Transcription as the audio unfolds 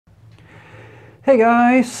Hey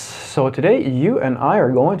guys! So today you and I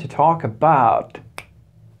are going to talk about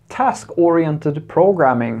task-oriented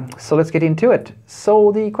programming. So let's get into it.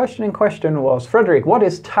 So the question in question was, Frederick, what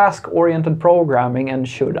is task-oriented programming and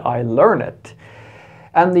should I learn it?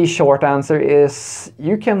 And the short answer is,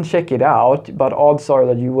 you can check it out, but odds are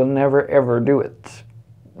that you will never ever do it.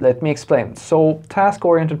 Let me explain. So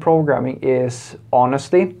task-oriented programming is,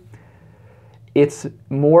 honestly, it's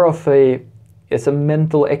more of it's a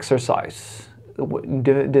mental exercise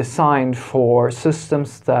designed for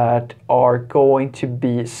systems that are going to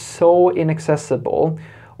be so inaccessible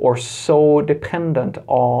or so dependent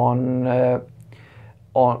on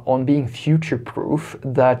being future-proof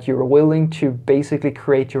that you're willing to basically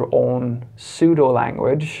create your own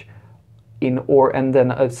pseudo-language and then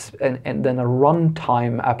a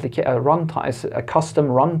runtime a custom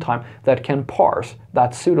runtime that can parse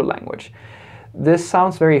that pseudo-language. This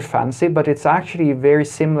sounds very fancy, but it's actually very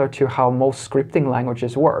similar to how most scripting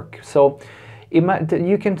languages work. So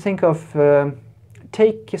you can think of,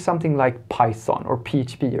 take something like Python or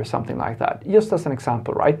PHP or something like that, just as an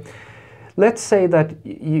example, right? Let's say that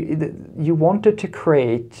you wanted to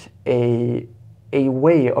create a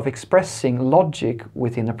way of expressing logic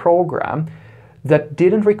within a program that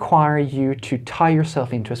didn't require you to tie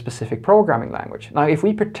yourself into a specific programming language. Now, if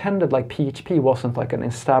we pretended like PHP wasn't like an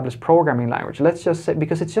established programming language, let's just say,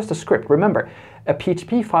 because it's just a script. Remember, a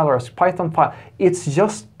PHP file or a Python file, it's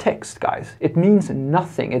just text, guys. It means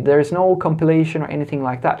nothing. There is no compilation or anything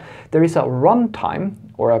like that. There is a runtime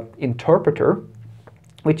or an interpreter,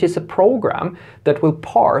 which is a program that will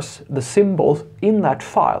parse the symbols in that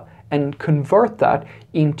file and convert that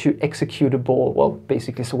into executable, well,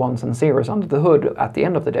 basically ones and zeros under the hood at the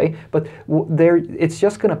end of the day, but it's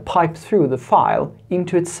just going to pipe through the file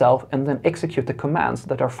into itself and then execute the commands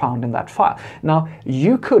that are found in that file. Now,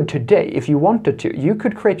 you could today, if you wanted to, you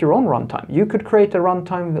could create your own runtime. You could create a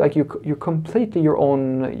runtime like you completely your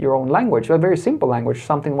own language, a very simple language,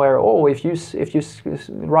 something where, oh, if you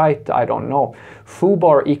write, I don't know,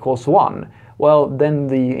 foobar equals 1, well, then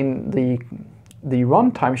the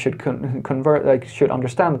runtime should should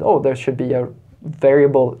understand that, oh, there should be a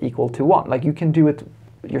variable equal to 1. Like, you can do it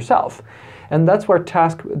yourself. And that's what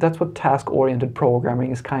task-oriented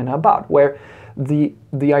programming is kind of about, where the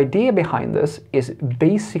idea behind this is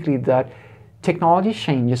basically that technology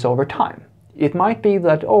changes over time. It might be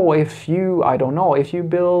that, oh, if you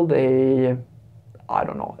build the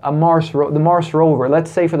Mars rover, let's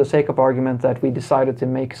say for the sake of argument that we decided to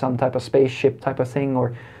make some type of spaceship type of thing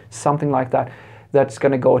or something like that, that's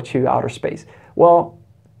going to go to outer space. Well,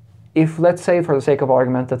 if, let's say for the sake of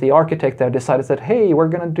argument, that the architect there decided that, hey, we're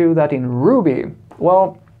going to do that in Ruby,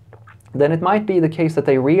 well, then it might be the case that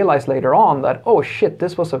they realize later on that, oh shit,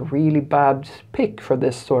 this was a really bad pick for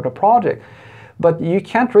this sort of project. But you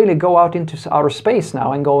can't really go out into outer space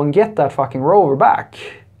now and go and get that fucking rover back.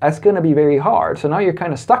 That's going to be very hard. So now you're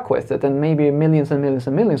kind of stuck with it, and maybe millions and millions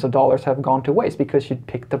and millions of dollars have gone to waste because you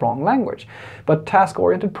picked the wrong language. But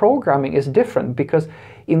task-oriented programming is different, because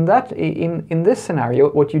in this scenario,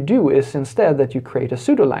 what you do is instead that you create a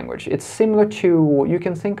pseudo-language. It's similar to, you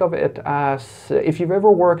can think of it as, if you've ever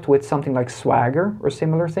worked with something like Swagger or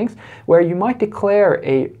similar things, where you might declare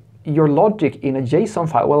your logic in a JSON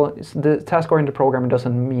file. Well, the task-oriented programming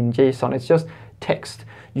doesn't mean JSON, it's just text.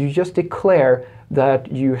 You just declare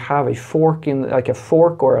that you have a fork like a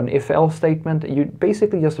fork or an if-else statement. You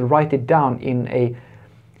basically just write it down in a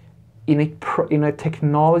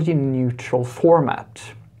technology-neutral format.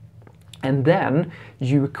 And then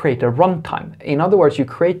you create a runtime. In other words, you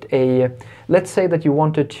create let's say that you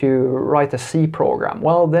wanted to write a C program.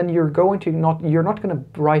 Well, then you're not going to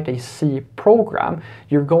write a C program.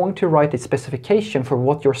 You're going to write a specification for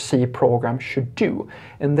what your C program should do.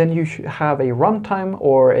 And then you should have a runtime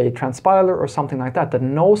or a transpiler or something like that that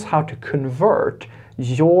knows how to convert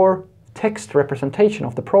your text representation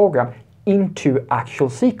of the program into actual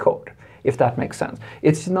C code, if that makes sense.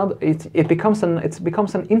 It becomes an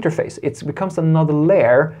interface. It becomes another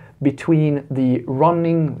layer between the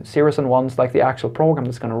running zeros and ones, like the actual program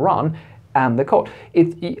that's going to run, and the code.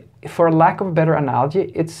 For lack of a better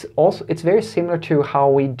analogy, it's very similar to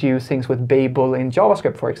how we do things with Babel in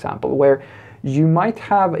JavaScript, for example, where you might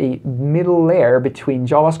have a middle layer between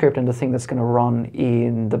JavaScript and the thing that's going to run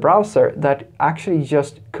in the browser that actually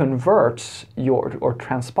just converts or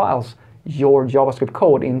transpiles your JavaScript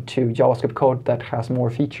code into JavaScript code that has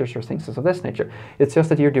more features or things of this nature. It's just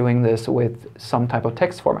that you're doing this with some type of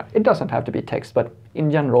text format. It doesn't have to be text, but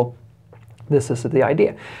in general, this is the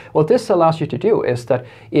idea. What this allows you to do is that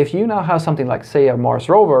if you now have something like, say, a Mars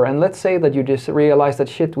rover, and let's say that you just realize that,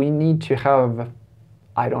 shit, we need to have,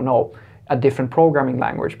 I don't know, a different programming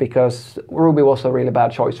language because Ruby was a really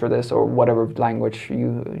bad choice for this, or whatever language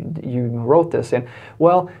you wrote this in,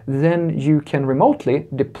 well, then you can remotely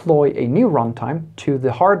deploy a new runtime to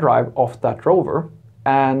the hard drive of that rover,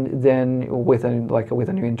 and then with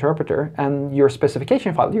a new interpreter, and your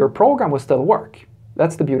specification file, your program will still work.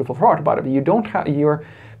 That's the beautiful part about it. You don't have, your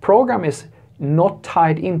program is not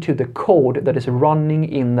tied into the code that is running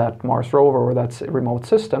in that Mars rover or that remote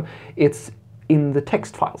system. It's in the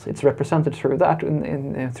text files. It's represented through that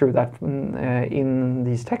in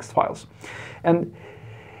these text files. And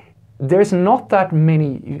there's not that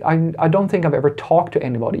many, I don't think I've ever talked to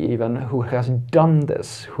anybody even who has done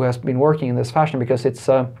this, who has been working in this fashion, because it's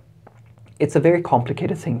a very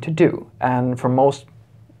complicated thing to do. And for most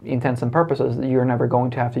intents and purposes, you're never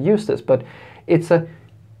going to have to use this, but it's an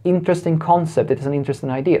interesting concept. It's an interesting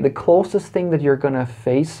idea. The closest thing that you're going to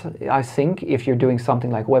face, I think, if you're doing something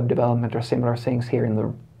like web development or similar things here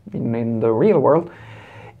in the real world,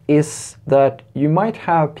 is that you might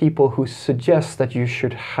have people who suggest that you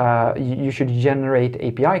should generate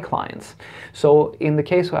API clients. So in the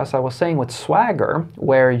case, as I was saying, with Swagger,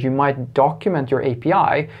 where you might document your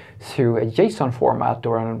API through a JSON format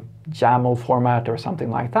or a YAML format or something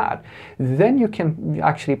like that, then you can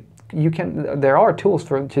actually, there are tools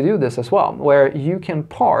to do this as well, where you can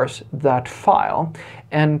parse that file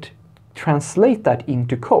and translate that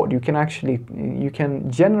into code. You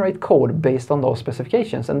can generate code based on those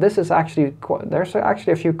specifications, and this is actually, there's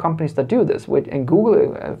actually a few companies that do this. And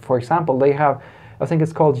Google, for example, they have, I think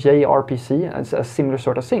it's called JRPC, it's a similar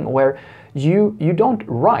sort of thing, where you don't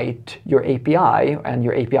write your API and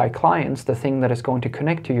your API clients, the thing that is going to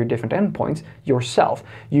connect to your different endpoints, yourself.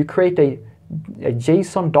 You create a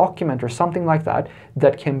JSON document or something like that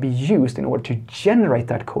that can be used in order to generate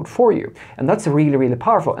that code for you. And that's really, really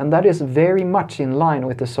powerful. And that is very much in line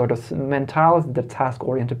with the sort of mentality that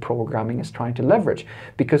task-oriented programming is trying to leverage.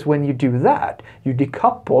 Because when you do that, you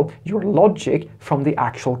decouple your logic from the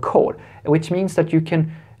actual code, which means that you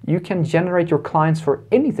can generate your clients for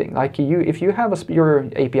anything. Like if you have your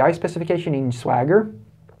API specification in Swagger,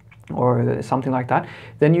 or something like that,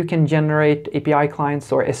 then you can generate API clients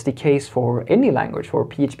or SDKs for any language, for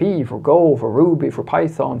PHP, for Go, for Ruby, for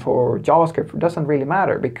Python, for JavaScript. It doesn't really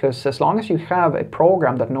matter, because as long as you have a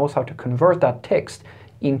program that knows how to convert that text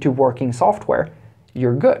into working software,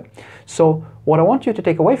 you're good. So what I want you to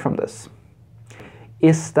take away from this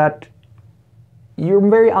is that you're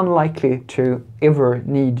very unlikely to ever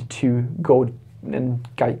need to go and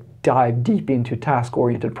dive deep into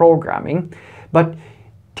task-oriented programming, but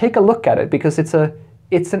take a look at it, because it's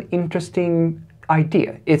an interesting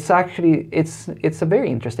idea. It's a very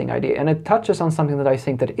interesting idea, and it touches on something that I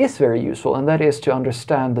think that is very useful, and that is to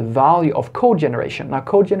understand the value of code generation. Now,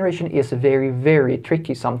 code generation is very, very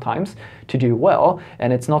tricky sometimes to do well,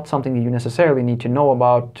 and it's not something that you necessarily need to know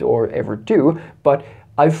about or ever do, but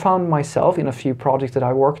I've found myself in a few projects that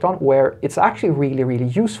I worked on where it's actually really, really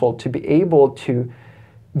useful to be able to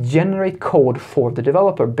generate code for the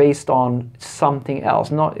developer based on something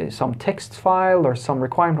else, not some text file or some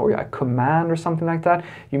requirement or a command or something like that.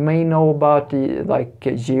 You may know about the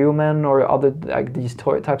Geoman or other these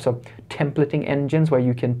types of templating engines where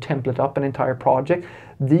you can template up an entire project.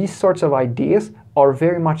 These sorts of ideas are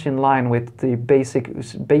very much in line with the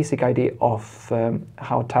basic idea of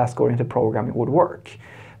how task-oriented programming would work.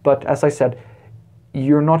 But as I said,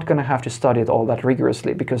 you're not going to have to study it all that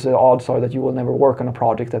rigorously, because the odds are that you will never work on a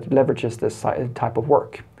project that leverages this type of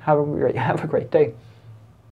work. Have a great day.